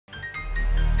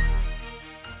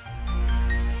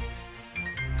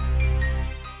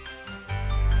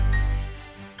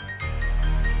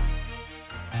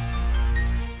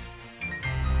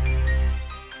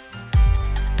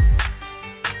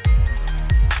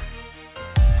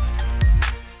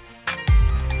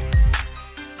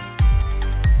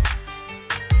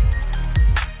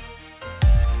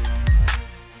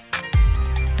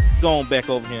go on back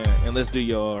over here and let's do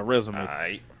your resume.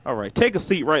 Alright. Alright, take a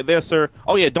seat right there, sir.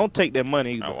 Oh yeah, don't take that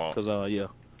money either. I won't. Cause yeah.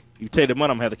 You take the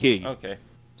money, I'm gonna have to kill you. Okay.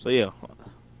 So yeah.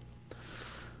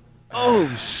 Oh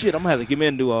shit, I'm gonna have to give me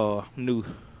a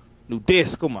new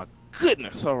desk. Oh my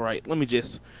goodness. Alright, let me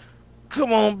just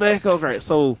come on back. Alright,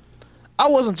 so I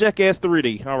wasn't Jackass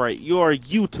 3D. Alright, you're a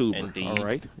YouTuber. Indeed.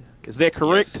 Alright. Is that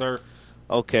correct? Yes, sir.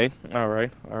 Okay.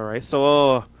 Alright.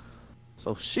 So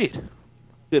shit.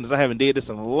 Goodness, I haven't did this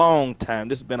in a long time.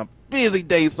 This has been a busy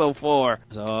day so far.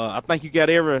 So I think you got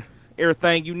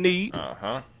everything you need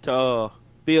to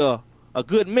be a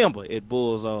good member at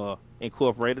Bulls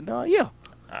Incorporated. Yeah.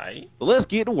 Alright. So let's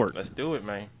get to work. Let's do it,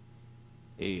 man.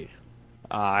 Yeah.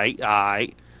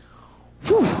 Alright.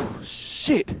 Whew.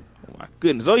 Shit. Oh my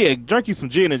goodness. Oh yeah, drink you some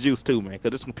gin and juice too, man,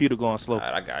 cause this computer going slow.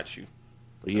 Alright, I got you.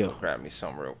 But yeah. Grab me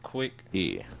something real quick.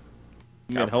 Yeah.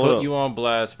 Gotta hold put up. you on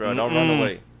blast, bro. Don't run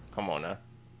away. Come on now.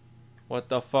 What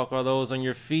the fuck are those on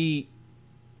your feet?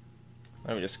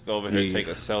 Let me just go over here and take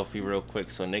a selfie real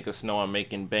quick so niggas know I'm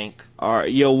making bank.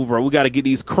 Alright, yo, bro, we gotta get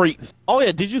these crates. Oh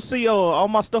yeah, did you see all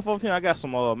my stuff over here? I got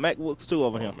some MacBooks too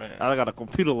over here. Man. I got a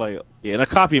computer layout. Yeah, and a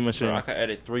copy machine. Bro, I can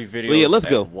edit 3 videos yeah, let's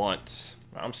go. at once.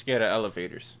 I'm scared of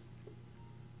elevators.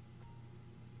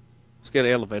 Scared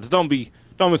of elevators. Don't be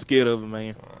scared of it,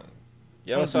 man.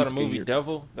 You ever saw the movie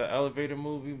Devil? The elevator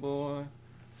movie, boy?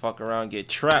 Fuck around, get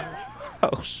trapped.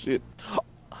 Oh shit.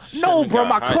 No, bro,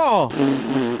 my car.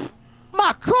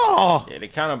 My car. Yeah, they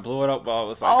kind of blew it up while I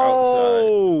was like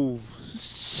outside.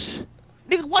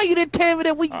 Nigga, why you didn't tell me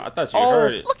that we? I thought you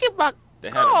heard it. Look at my They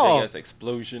had car. a big ass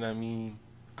explosion. I mean,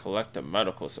 collect the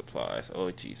medical supplies. Oh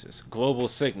Jesus, global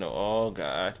signal. Oh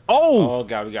God. Oh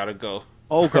God, we gotta go.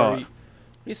 Oh God.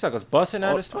 These suckers busting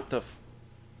at us. What the?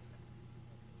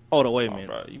 Hold on, wait a minute.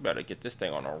 Bro, you better get this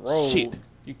thing on a roll. Shit.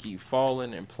 You keep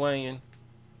falling and playing.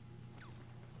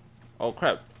 Oh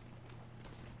crap.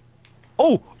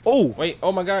 Oh. Wait,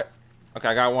 oh my God. Okay,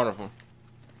 I got one of them.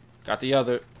 Got the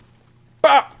other.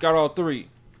 Bop! Got all 3.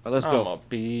 Let's go. I'm a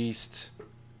beast.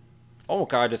 Oh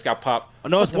God, I just got popped. Oh,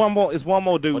 no, it's one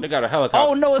more dude. Oh, they got a helicopter.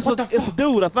 Oh no, it's a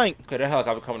dude, I think. Okay, that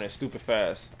helicopter coming in stupid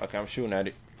fast. Okay, I'm shooting at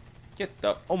it. Get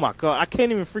the. Oh my God, I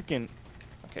can't even freaking.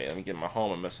 Okay, let me get my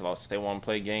home and missile out. They want to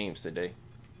play games today.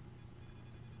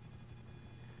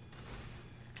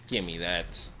 Give me that.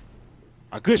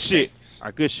 Good shit.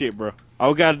 Good shit, bro.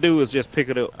 All we gotta do is just pick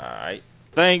it up. Alright.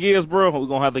 Thing is, bro, we're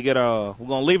gonna have to get we're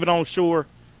gonna leave it on shore,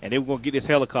 and then we're gonna get this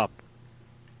helicopter.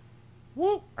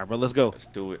 Woo! Alright, bro, let's go. Let's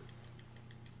do it.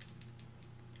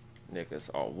 Niggas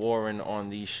are warring on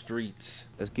these streets.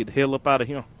 Let's get the hell up out of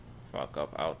here. Fuck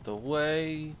up out the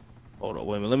way. Hold on,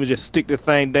 wait a minute. Let me just stick this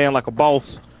thing down like a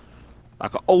boss,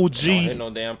 like an OG Don't hit no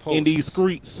damn posts. in these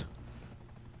streets.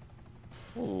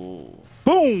 Ooh.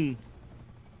 Boom.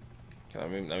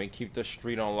 Okay, let me keep the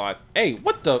street on lock. Hey,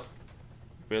 what the?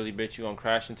 Really, bitch? You gonna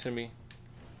crash into me?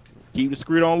 Keep the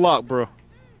street on lock, bro.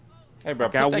 Hey, bro,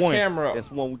 Got put that one. camera up.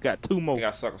 That's one. We got 2 more. We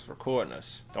got suckers recording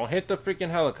us. Don't hit the freaking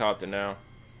helicopter now.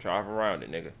 Drive around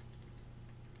it, nigga.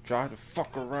 Drive the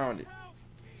fuck around it.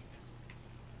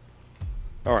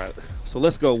 All right, so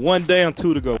let's go. 1 down,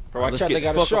 2 to go. Bro, let's watch out, get they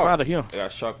got the a fuck shark. up out of here. They got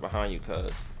a shark behind you,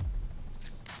 cuz.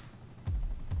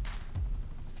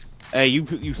 Hey,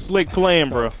 you slick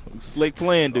playing, bro. You slick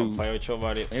playing, dude. Play with your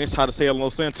body. And it's how to say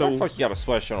Los Why the Santos. fuck you got a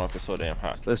sweatshirt on if it's so damn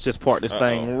hot? Let's just park this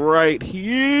thing right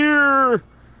here.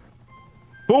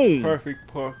 Boom. Perfect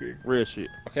parking. Real shit.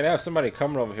 Okay, they have somebody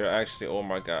coming over here, actually. Oh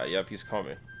my God. Yep, he's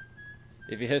coming.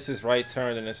 If he hits his right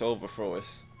turn, then it's over for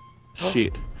us.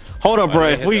 Shit. Hold up, bro.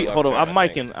 If we hold up,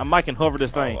 turn, I might can hover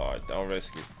this thing. Oh Lord, don't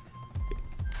risk it.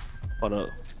 Hold up.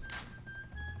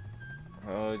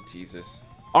 Oh Jesus.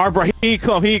 All right, bro. He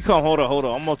come. Hold on.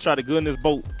 I'm gonna try to go in this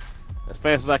boat as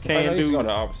fast as I can, He's dude. going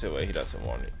the opposite way. He doesn't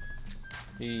want it.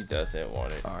 He doesn't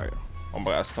want it. All right. Oh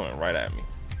my God, it's coming right at me.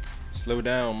 Slow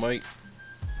down, Mike.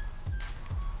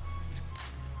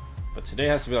 But today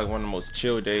has to be like one of the most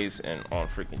chill days on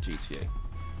freaking GTA.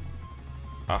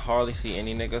 I hardly see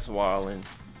any niggas wilding.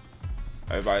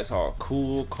 Everybody's all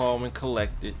cool, calm, and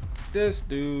collected. This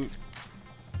dude.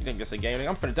 You think it's a game?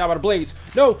 I'm finna die by the blades.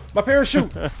 No, my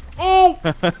parachute. Oh.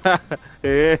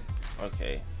 Yeah.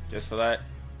 Okay, just for that.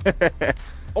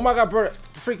 Oh my God, bro.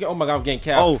 Freaking. Oh my God, I'm getting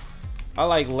capped. Oh. I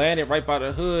like landed right by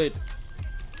the hood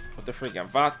with the freaking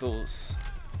vatos.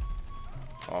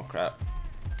 Oh crap.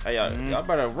 Hey, y'all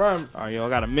better run. All right, y'all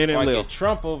got a minute I left. get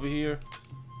Trump over here.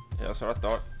 Yeah, that's what I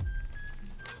thought.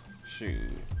 Shoot.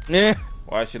 Yeah.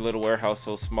 Why is your little warehouse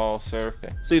so small, sir?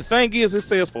 See, the thing is, it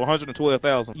says for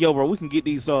 112,000. Yo, bro, we can get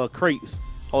these crates.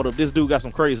 Hold up, this dude got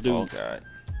some crates, dude. Oh God.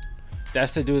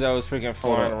 That's the dude that was freaking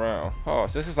flying around. Oh,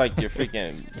 so this is like your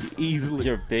freaking easily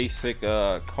your basic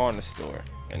corner store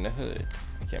in the hood.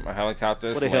 Okay, my helicopter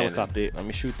is What a landing. helicopter? Let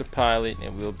me shoot the pilot,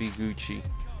 and we'll be Gucci.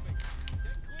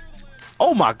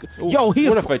 Oh my god. Yo, he's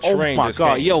what if a train oh my just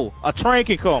god, came? yo, a train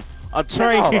can come. A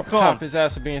train can come. Pop his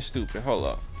ass for being stupid. Hold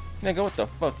up. Nigga, what the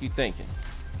fuck you thinking?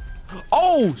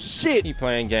 Oh shit. He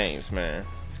playing games, man.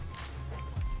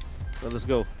 Well, let's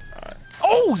go. Alright.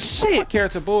 Oh shit.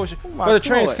 Character bullshit. Oh my But the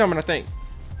train's God. coming, I think.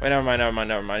 Wait, never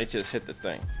mind. It just hit the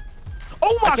thing.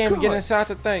 Oh my I can't even god. get inside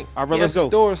the thing. Alright, bro, Yes, let's go. the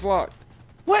door's locked.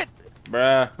 What?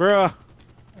 Bruh. Bruh.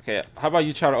 Okay, how about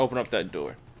you try to open up that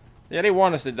door? Yeah, they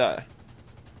want us to die.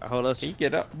 Hold up. Can you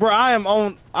get up? Bro, I am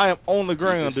on the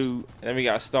ground, Jesus. dude. And then we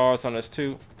got stars on us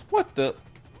too. What the?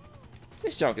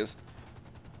 This junk is...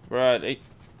 Bruh,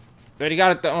 they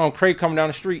got the crate coming down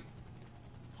the street.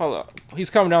 Hold up. He's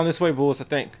coming down this way, Bulls, I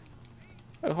think.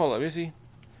 Wait, hold up, is he?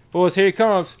 Bulls, here he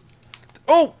comes.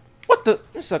 Oh! What the?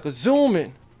 This sucker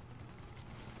zooming.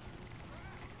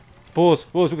 Bulls,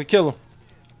 we can kill him.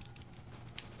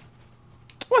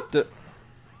 What the?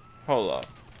 Hold up.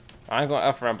 I ain't gonna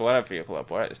F around blow that vehicle up,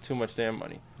 boy. That is too much damn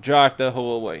money. Drive the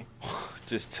whole way.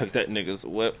 Just took that nigga's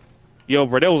whip. Yo,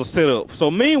 bro, that was a setup. So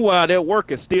meanwhile, that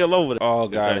work is still over there. Oh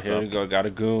god, here we go. Got a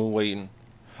goon waiting.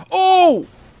 Oh!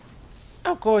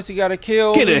 Of course he got a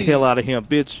kill. Get the hell out of here,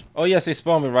 bitch. Oh yes, they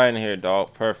spawned me right in here,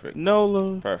 dog. Perfect. No,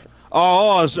 love. Perfect.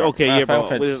 Oh, okay, yeah, bro.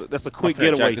 Finna- That's a quick I'm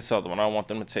finna getaway. jack this other one. I don't want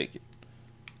them to take it.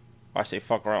 Watch they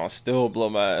fuck around and still blow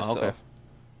my ass okay. off.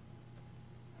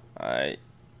 Alright.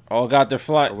 Oh god, they're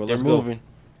flying. Well, they're let's go. moving.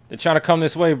 They're trying to come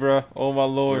this way, bro. Oh my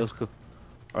lord. Let's go.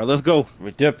 All right, let's go.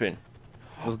 We're dipping.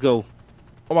 Let's go.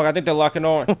 Oh my god, I think they're locking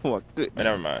on. Oh my goodness. Wait,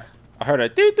 never mind. I heard a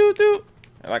doo doo doo,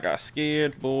 and I got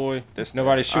scared, boy. There's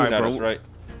nobody shooting Alright, at bro. us, right?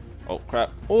 Oh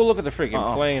crap! Oh, look at the freaking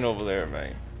Uh-uh. plane over there,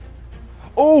 man.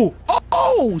 Oh,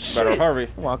 Oh shit. better hurry.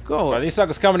 Oh my Bro, god. these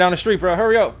suckers coming down the street, bro.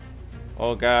 Hurry up!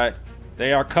 Oh god,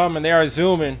 they are coming. They are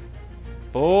zooming.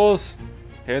 Bulls,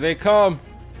 here they come.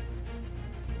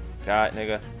 God,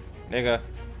 nigga.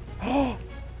 Oh,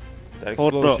 that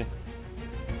Hold up. explosion.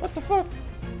 What the fuck?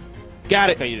 Got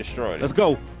it. Okay, you destroyed it. Let's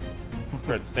go.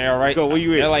 They're right. Let's go. Where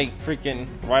you They're at? like freaking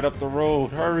right up the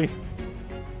road. Hurry.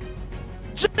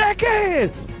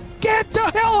 Jackass! Get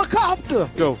the helicopter!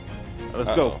 Go. Let's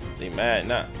go. They mad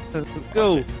now. Let's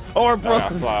go. Or bro. I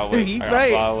gotta fly away. He I gotta made.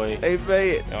 fly away. He made.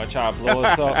 They gonna try to blow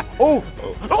us up. Oh!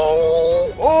 Oh!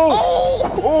 Oh!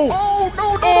 Oh! Oh!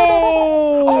 No! No!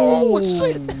 No! No! Oh!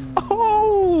 Shit!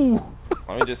 Oh!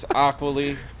 Let me just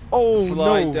awkwardly Oh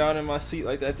slide no! down in my seat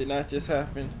like that did not just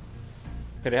happen.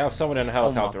 Could they have someone in the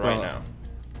helicopter right God. now?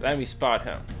 Let me spot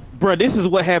him. Bro, this is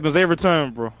what happens every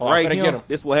time, bro. Oh, I'm right finna here. get him.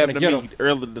 This is what happened Finna to get me him.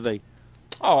 earlier today.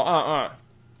 Oh,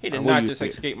 He did where not you just at?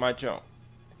 escape my jump.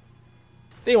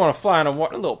 They want to fly in the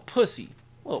water. Little pussy.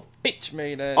 Little bitch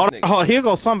made ass Oh, nigga. oh, here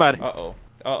goes somebody.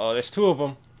 Uh-oh. There's two of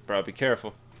them. Bro, be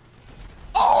careful.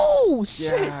 Oh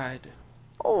shit! God.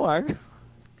 Oh my god.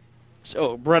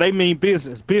 So, bro, they mean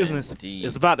business. Business Indeed.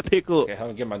 is about to pick up. Okay, help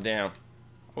me get my damn.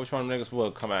 Which one of them niggas will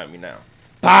come at me now?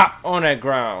 Pop! On that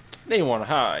ground. They want to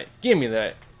hide. Give me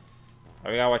that.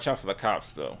 Oh, we gotta watch out for the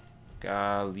cops, though.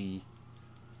 Golly.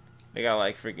 They got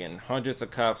like freaking hundreds of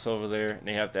cops over there. And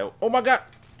they have that. Oh my god!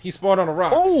 He spawned on a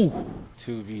rock. Oh!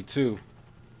 2v2.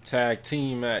 Tag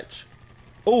team match.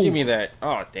 Oh! Give me that.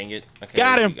 Oh, dang it. Okay,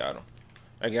 Got yes, him. we got him.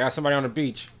 Okay, got somebody on the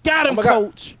beach. Got him, Oh my God.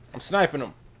 coach! I'm sniping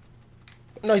him.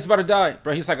 No, he's about to die.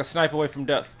 Bro, he's like a snipe away from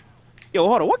death. Yo,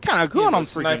 hold on. What kind of gun He's a I'm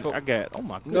freaking sniper. I got? Oh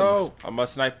my goodness. No, I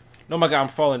must snipe. No, my god, I'm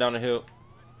falling down the hill.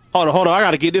 Hold on. I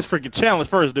gotta get this freaking challenge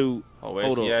first, dude. Oh, where's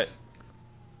Hold he up. at?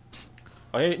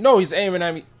 Oh, hey, no, he's aiming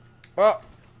at me. Oh, All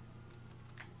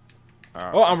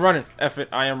right. oh, I'm running. F it,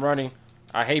 I am running.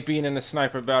 I hate being in a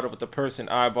sniper battle with the person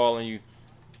eyeballing you.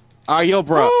 All right, yo,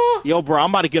 bro. Ah. Yo, bro,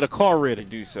 I'm about to get a car They ready.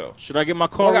 do so. Should I get my Oh,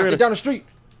 car my god, ready? get down the street.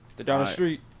 They're down the Alright.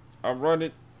 street. I'm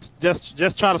running. Just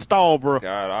try to stall, bro.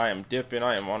 God, I am dipping.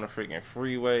 I am on the freaking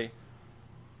freeway.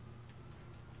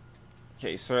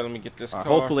 Okay, sir, let me get this All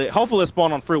car. right, hopefully it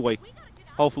spawn on freeway.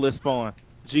 Hopefully it spawn.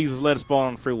 Jesus, let it spawn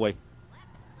on the freeway.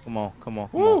 Come on.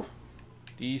 Woo!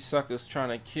 These suckers trying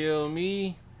to kill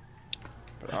me.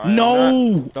 But I am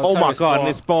No! not. Don't Oh tell my me god, and spawn.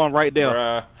 it spawned right there,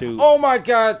 Bruh. dude. Oh my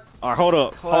god! All right, hold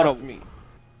up. Clap me.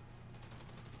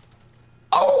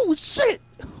 Oh shit!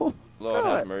 Oh, Lord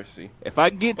God. have mercy. If I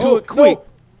can get to Oh, it quick, no.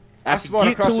 I I can spawned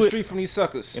get across to the it street from these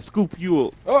suckers. and scoop you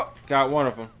up. Oh, got one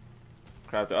of them.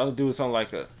 Crap, the other dude's on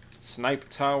like a snipe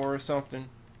tower or something.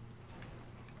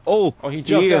 Oh, he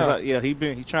jumped is. down. Yeah, he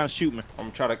trying to shoot me. I'm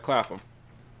gonna try to clap him.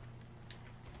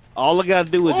 All I gotta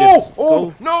do is Oh, just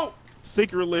go no!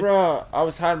 secretly. Bro, I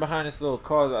was hiding behind this little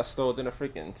car that I stole. Then a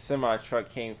freaking semi truck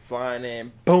came flying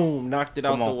in. Boom, knocked it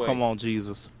out the way. Come on,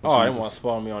 Jesus. Oh, I didn't want to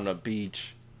spawn me on the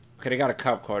beach. Okay, they got a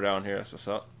cop car down here. That's what's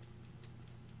up.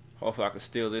 Hopefully I can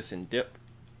steal this and dip.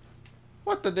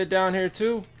 What the? They're down here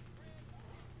too?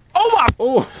 Oh my!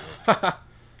 Oh!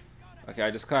 Okay,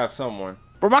 I just clapped someone.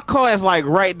 Bro, my car is like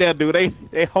right there, dude.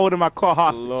 They holding my car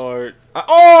hostage. Lord.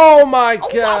 Oh my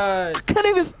God! I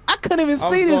couldn't even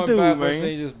see this dude, man. And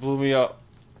he just blew me up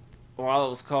while I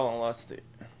was calling Lusty.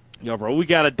 Yo, bro, we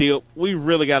got to dip. We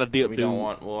really got to dip, We dude. don't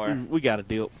want war. We got to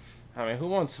dip. I mean, who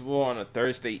wants war on a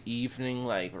Thursday evening?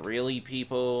 Like, really,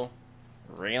 people?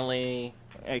 Really?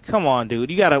 Hey, come on,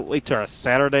 dude. You got to wait till a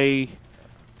Saturday.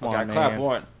 Come Okay, on, I clap man.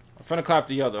 one. I'm finna clap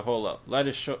the other. Hold up. Let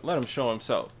him show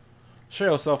himself. Show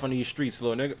yourself on these streets,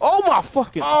 little nigga. Oh my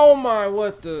fucking! Oh my,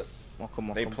 what the? Oh, come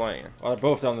on, They come on. playing. Oh, they're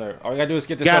both down there. All you gotta do is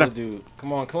get this Got other him. dude.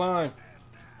 Come on, climb.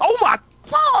 Oh my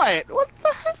God! What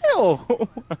the hell?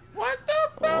 What the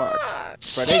fuck? Bro,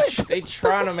 Shit. they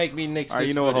trying to make me nix this Alright,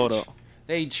 you know what? Hold footage. up.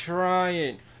 They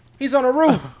trying. He's on the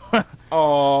roof.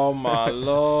 Oh my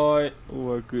Lord.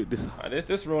 Oh my goodness.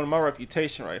 This ruined my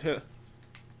reputation right here.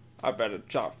 I better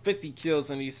drop 50 kills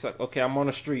on these suckers. Okay, I'm on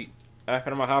the street.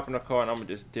 After I'm gonna hop in the car and I'm gonna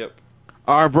just dip.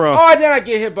 All right, bro. Oh, did I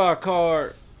get hit by a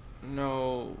car?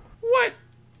 No. What?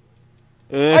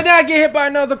 I did I get hit by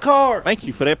another car? Thank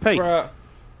you for that pay. Bruh.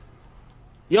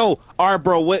 Yo, all right,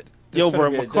 bro. What? This Yo, finna bro,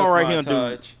 be my a car right death here,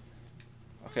 dude. montage.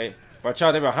 Okay, watch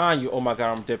out, they're behind you. Oh my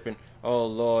God, I'm dipping. Oh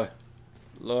Lord,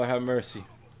 Lord have mercy.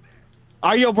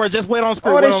 All right, yo, bro, just wait on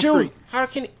screen. Oh, wait they on shoot. screen. How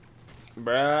can he?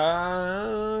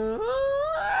 Bruh.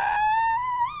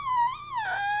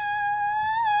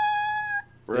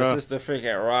 Bruh. This is the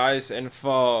freaking rise and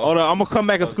fall. Hold on, I'm gonna come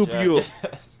back and of scoop you up.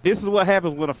 Jackass. This is what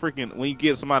happens when you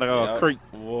get somebody Yep, crate,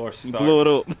 war you starts. blow it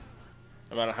up.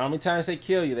 No matter how many times they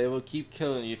kill you, they will keep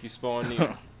killing you if you spawn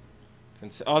near.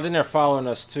 Oh, then they're following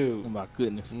us Oh too. my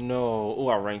goodness. No. Oh,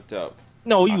 I ranked up.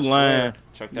 No, I you swear. lying.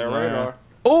 Check You that lying. radar.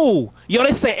 Oh, yo,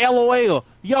 they say LOL.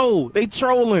 Yo, they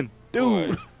trolling,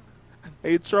 dude. Boy.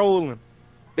 They trolling.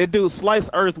 That dude, Slice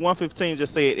Earth 115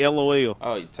 just said LOL.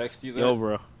 Oh, he texted you that? Yo,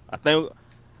 bro. I think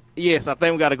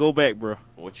we gotta go back, bro.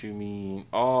 What you mean?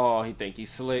 Oh, he think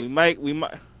he's slick. We might.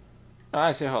 Oh,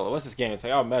 actually, hold on. What's this game?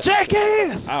 I'll message.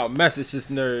 Jackass! I'll message this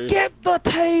nerd. Get the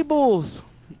tables.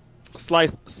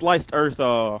 Sliced Earth.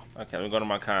 Okay, let me go to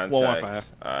my contacts.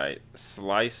 115. Alright,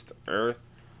 Sliced Earth.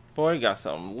 Boy, you got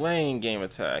some lame game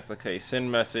attacks. Okay,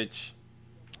 send message.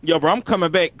 Yo, bro, I'm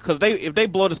coming back because if they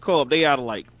blow this car up, they out of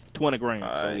like 20 grand. So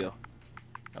Alright. yeah.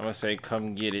 I'm gonna say,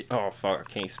 come get it. Oh, fuck, I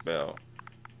can't spell.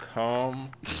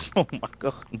 Come Oh my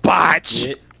God. Botch.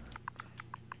 get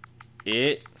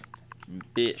it,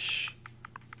 bish.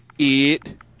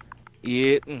 It.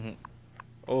 Mhm.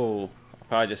 Oh, I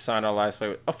probably just signed our last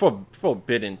favor. Oh,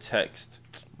 forbidden text.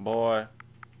 Boy.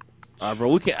 All right,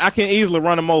 bro. I can easily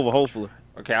run them over. Hopefully.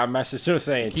 Okay, I messaged you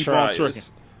saying Keep try on trucking.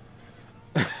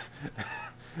 this.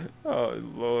 Oh,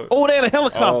 Lord. Oh, they had a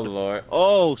helicopter. Oh, Lord.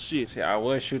 Oh shit. See, I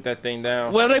would shoot that thing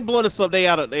down. Well, they blow this up. They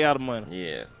out of money.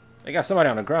 Yeah. They got somebody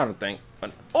on the ground, I think.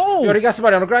 Oh. Yo, they got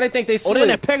somebody on the ground. They think they Oh, slick. they in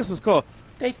that Pegasus car.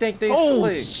 They think they Oh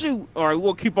slick. shoot. All right,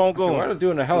 we'll keep on going. What are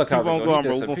doing the We'll helicopter? keep on go? going, He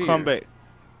bro. We're gonna come disappeared. back.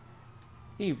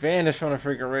 He vanished from the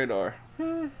freaking radar.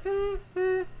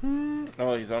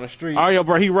 Oh, he's on the street. All right, yo,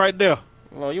 bro. He right there.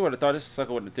 Well, you would have thought this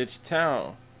sucker would have ditched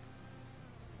town.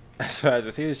 As fast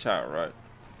as he was trying to run.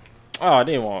 Oh,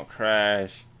 they won't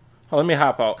crash. Oh, let me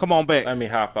hop out. Come on back. Let me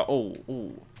hop out. Oh,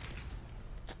 ooh.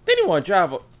 They didn't want to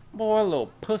drive a boy, a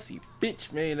little pussy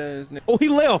bitch made ass nigga. Oh, he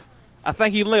left. I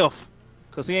think he left.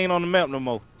 Because he ain't on the map no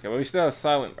more. Okay, well, we still have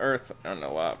Silent Earth on the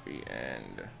lobby,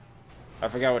 and I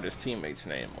forgot what his teammate's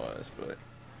name was, but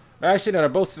actually, no, they're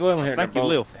both still in here. I think They're he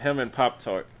both left. him and Pop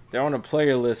Tart. They're on the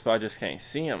player list, but I just can't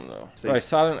see him though. See. Right,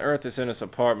 Silent Earth is in his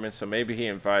apartment, so maybe he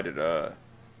invited the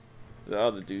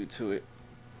other dude to it.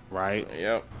 Right.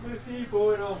 Yep. What's he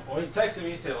going on? Well, he texted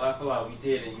me. He said, "Laugh a lot, we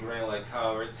did, and you ran like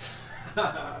cowards."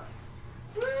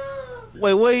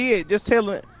 Wait, where he at? Just tell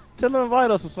him to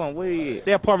invite us or something. Where he at?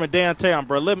 Their apartment downtown,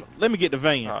 bro. Let me get the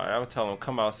van. All right, I'm telling him,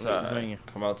 come outside. Van.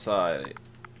 Come outside,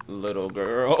 little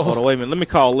girl. Hold on, wait a minute. Let me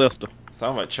call Lester. So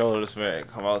I'm gonna troll this man.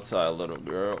 Come outside, little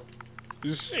girl.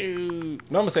 Shoot.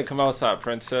 No, I'm gonna say, come outside,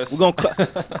 princess. We're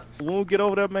gonna when we get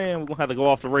over there, man, we're gonna have to go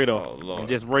off the radar Oh, Lord. and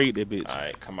just raid that bitch. All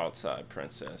right, come outside,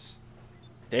 princess.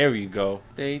 There you go.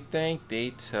 They think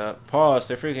they tough. Pause.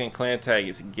 Their freaking clan tag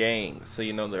is gang, so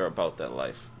you know they're about that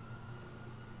life.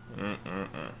 All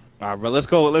right, bro. Let's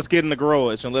go. Let's get in the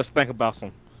garage and let's think about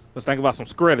some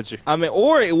strategy. I mean,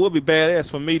 or it would be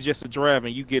badass for me just to drive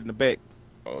and you get in the back.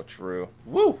 Oh, true.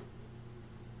 Woo.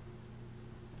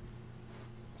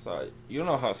 So you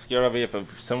know how scared I'll be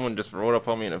if someone just rolled up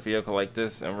on me in a vehicle like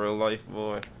this in real life,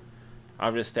 boy.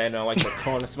 I'm just standing on like the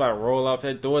corner, somebody roll up,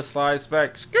 that door slides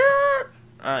back, skirt.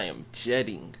 I am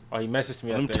jetting. Oh, he messaged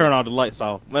me. Let me turn all the lights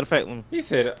off. Matter of fact, he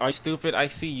said, "Are you stupid? I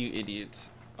see you idiots."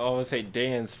 Oh, I'm gonna say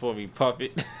dance for me,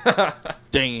 puppet.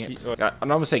 Dance. And I'm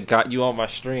gonna say got you on my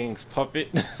strings, puppet.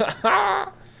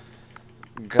 Puppet.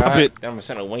 I'm gonna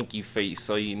send a winky face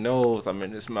so he knows I'm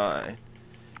in his mind.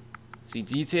 See,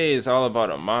 GTA is all about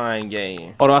a mind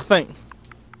game. Hold on, I think.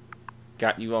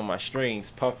 Got you on my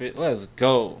strings, puppet. Let's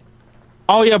go.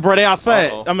 Oh yeah, bro, they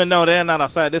outside. I mean, no, they're not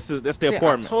outside. That's the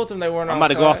apartment. I told them they weren't outside. I'm about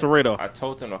to go off the radar. I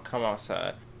told them to come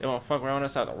outside. They won't fuck around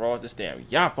outside the roll this damn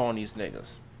yap on these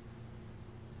niggas.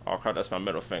 Oh crap, that's my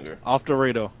middle finger. Off the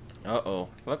radar. Uh-oh.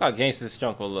 Look how gangsta this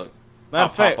junk will look. Matter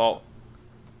of fact. But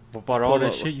about all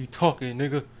that shit you talking,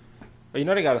 nigga. But you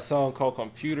know they got a song called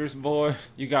Computers, boy.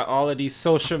 You got all of these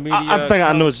social media I think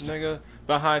I know what nigga.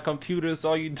 Behind computers,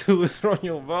 all you do is run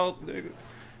your mouth, nigga.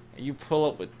 And you pull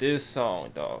up with this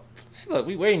song, dog. See, look,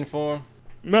 we waiting for him.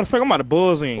 Matter of fact, I'm about to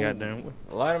buzz in, goddamn.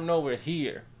 Let him know we're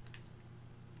here.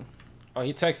 Oh,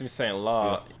 he texted me saying,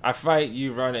 "Law, yeah. I fight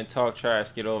you, run and talk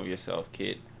trash. Get over yourself,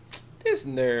 kid." This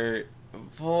nerd,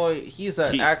 boy, he's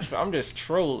an actual. I'm just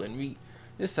trolling.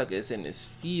 This sucker is in his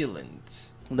feelings.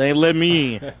 They ain't let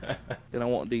me in. They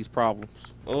don't want these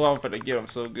problems. Oh, I'm gonna get him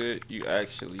so good. You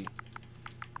actually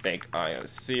think I am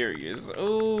serious?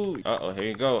 Ooh. Uh-oh, here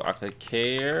you go. I could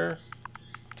care.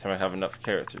 Tell me I have enough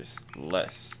characters.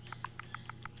 Less.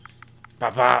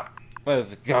 Bop bop.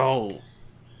 Let's go.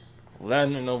 Let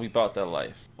me know we bought that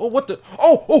life. Oh, what the?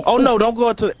 Oh no, don't go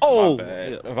into the. Oh, my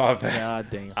bad. Yeah. My bad. God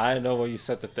damn. I didn't know where you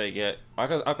set the thing yet. I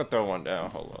could throw one down.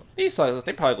 Hold up. These suckers,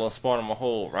 they probably gonna spawn them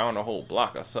around a whole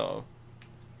block or so.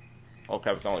 Oh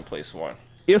crap! It's only place one.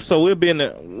 If so, we'll be in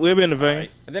the vein.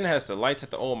 Right. And then it has the lights at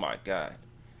the. Oh my god!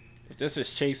 If this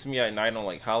was chasing me at night on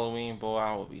like Halloween, boy,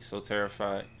 I would be so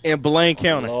terrified. In Blaine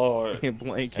County. Lord. In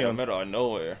Blaine County. In the middle of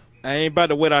nowhere. I ain't about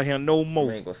to wait out here no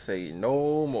more. I ain't gonna say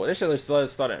no more. They should have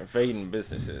started invading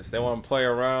businesses. They want to play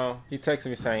around. He texted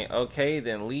me saying, "Okay,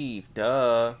 then leave."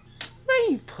 Duh.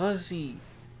 Man, you pussy.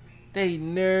 They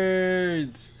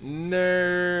nerds.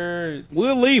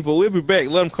 We'll leave, but we'll be back.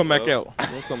 Let them come back out.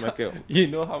 We'll come back out. You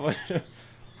know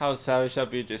how savage I'll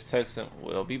be just texting,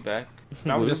 "We'll be back."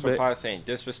 Now I'm just replying saying,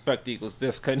 "Disrespect equals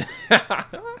disconnect."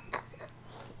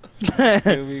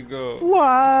 Here we go.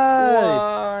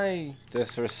 Why?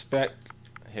 Disrespect.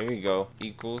 Here we go.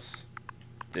 Equals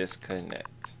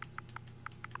disconnect.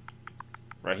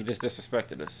 Right, he just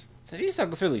disrespected us. So these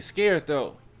suckers really scared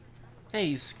though.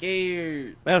 Hey,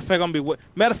 scared. Matter of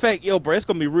fact, yo, bro, it's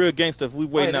gonna be real gangster if we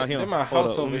waiting out here. They're my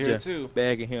house over here too.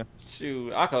 Bagging here.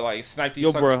 Shoot, I could like snipe these.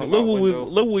 Yo, suckers bro,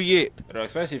 look where we at.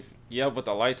 Especially if with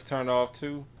the lights turned off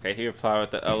too. Okay, he replied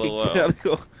with the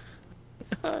LOL.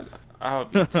 I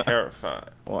would be terrified.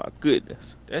 Oh my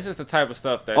goodness. This is the type of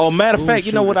stuff that. Oh, matter of fact,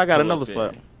 you know what? I got another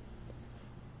spot.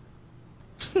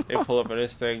 They pull up in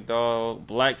this thing, dog.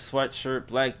 Black sweatshirt,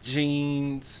 black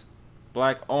jeans,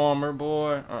 black armor,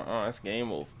 boy. It's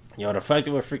game over. Yo, the fact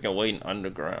that we're freaking waiting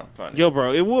underground. Funny. Yo,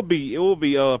 bro, it would be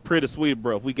pretty sweet,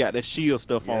 bro, if we got that shield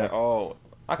stuff on. Oh,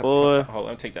 I could. Hold on,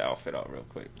 let me take the outfit out real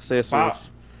quick. Say it so.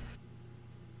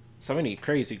 So many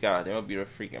crazy guys. They would be the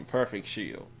freaking perfect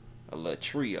shield. A little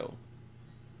trio.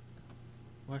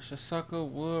 Wish a sucker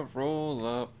would roll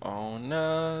up on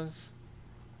us.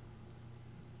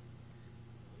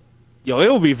 Yo,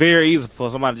 it would be very easy for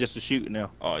somebody just to shoot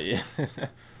now. Oh, yeah.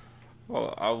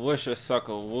 Well, I wish a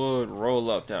sucker would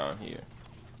roll up down here.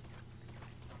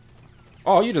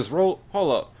 Oh, you just rolled.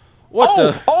 Hold up. What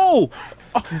the? Oh!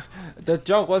 The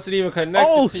junk wasn't even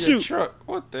connected to your truck.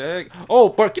 What the heck? Oh,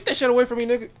 but get that shit away from me,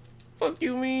 nigga. Fuck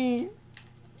you mean.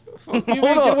 Fuck you,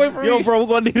 man. Get away from me. Yo, bro, we're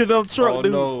gonna need another truck,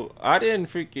 dude. No, I didn't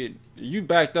freaking. You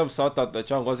backed up, so I thought the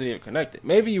junk wasn't even connected.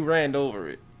 Maybe you ran over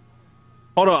it.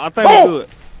 Hold on, I think we're good.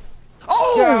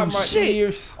 Oh, God, my shit.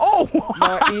 Ears. Oh,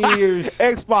 my ears.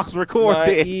 Xbox record my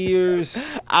that. Ears.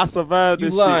 I survived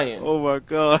this lying. shit. Oh, my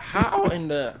God. How in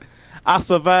the... I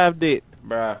survived it.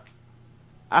 Bruh.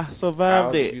 I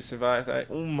survived it. How did you survive that?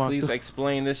 Oh, my Please God.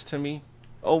 explain this to me.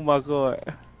 Oh, my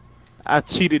God. I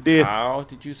cheated death. How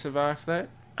did you survive that?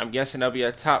 I'm guessing that'll be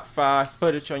a top 5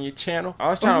 footage on your channel.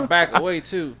 I was trying to back away,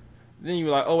 too. Then you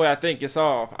were like, oh, wait, I think it's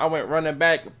off. I went running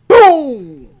back.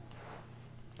 Boom!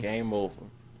 Game over.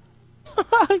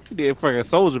 You did fucking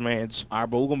soldier, man. All right,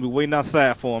 bro, we're gonna be waiting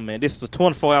outside for him, man. This is a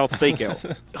 24-hour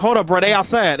stakeout. Hold up, bro. They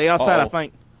outside. They outside, I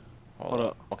think. Hold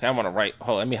up. Okay, I'm on the right.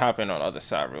 Hold on, let me hop in on the other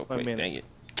side real quick. Dang it.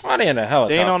 Oh, they in a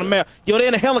helicopter. They ain't on the map. Yo, they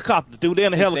in a helicopter, dude. They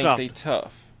in a helicopter. Think they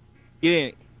tough. Get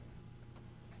in.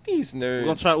 These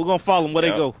nerds. We're gonna follow them where they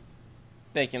go.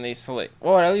 thinking they slick.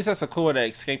 Well, at least that's a cool way to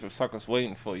escape if suckers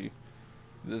waiting for you.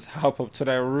 Just hop up to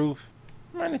that roof.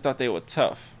 Man, they thought they were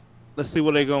tough. Let's see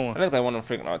where they going. I look like one of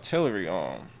them freaking artillery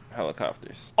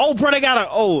helicopters. Oh, bro, they got a.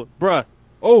 Oh, bruh.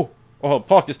 Oh,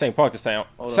 park this thing. Sacrifice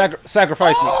oh,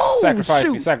 me. Sacrifice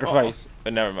shoot. me. Sacrifice.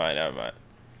 But never mind.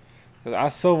 Cause I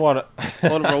so wanna.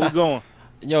 Hold on, bro. We going.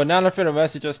 Yo, now they're finna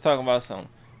message us talking about some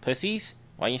pussies.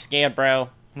 Why you scared, bro?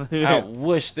 I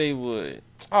wish they would.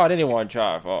 Oh, they didn't want to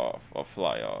drive off or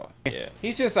fly off. Yeah,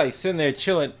 he's just like sitting there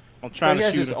chilling. I'm trying he to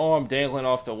has shoot his him. arm dangling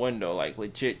off the window, like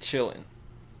legit chilling.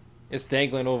 It's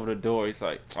dangling over the door. He's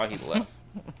like, oh, he left.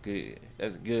 Good.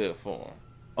 That's good for him.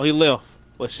 Oh, he left.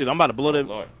 Well, shit, I'm about to blow Oh, that.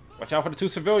 Lord. Watch out for the 2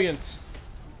 civilians.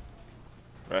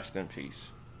 Rest in peace.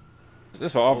 This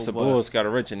is where Officer Bulls got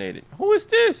originated. Who is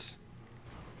this?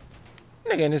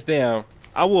 Nigga in this damn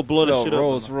I will blow that shit up.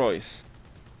 Rolls Royce.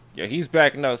 Yeah, he's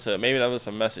backing up, so maybe that was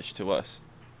a message to us.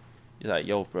 He's like,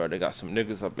 yo, bro, they got some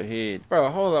niggas up ahead.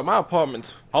 Bro, hold up. My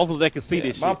apartment's... Hopefully they can see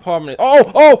this shit. My apartment...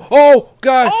 Oh,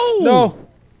 God. Oh! No.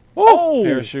 Oh!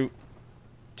 Parachute.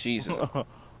 Jesus.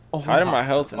 Oh, Hiding my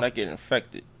health and not getting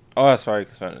infected. Oh, that's right,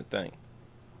 because I'm the thing.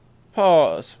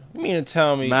 Pause. You mean to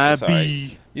tell me... My sorry.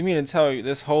 B. You mean to tell me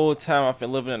this whole time I've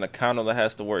been living in a condo that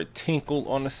has the word tinkle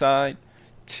on the side?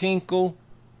 Tinkle?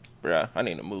 Bruh, I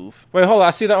need to move. Wait, hold on.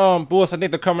 I see the bulls. I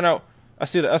think they're coming out. I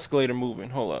see the escalator moving.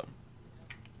 Hold up.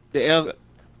 The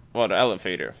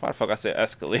elevator. Why the fuck I said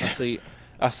escalator? I see it.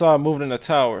 I saw it moving in the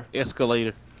tower.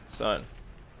 Escalator. Son.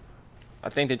 I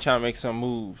think they're trying to make some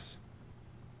moves.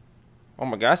 Oh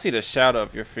my god, I see the shadow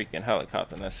of your freaking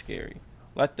helicopter. That's scary.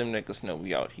 Let them niggas know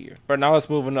we out here. But now it's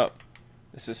moving up.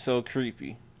 This is so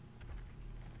creepy.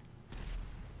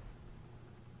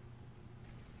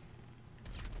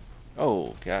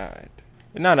 Oh god.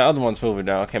 And now the other one's moving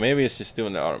down. Okay, maybe it's just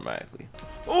doing it automatically.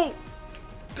 Oh!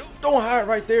 Don't hide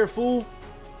right there, fool!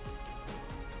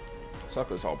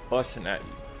 Suckers all busting at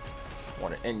you.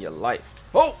 Want to end your life.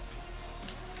 Oh!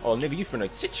 Oh, nigga, you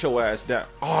finna sit your ass down.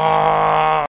 Ah!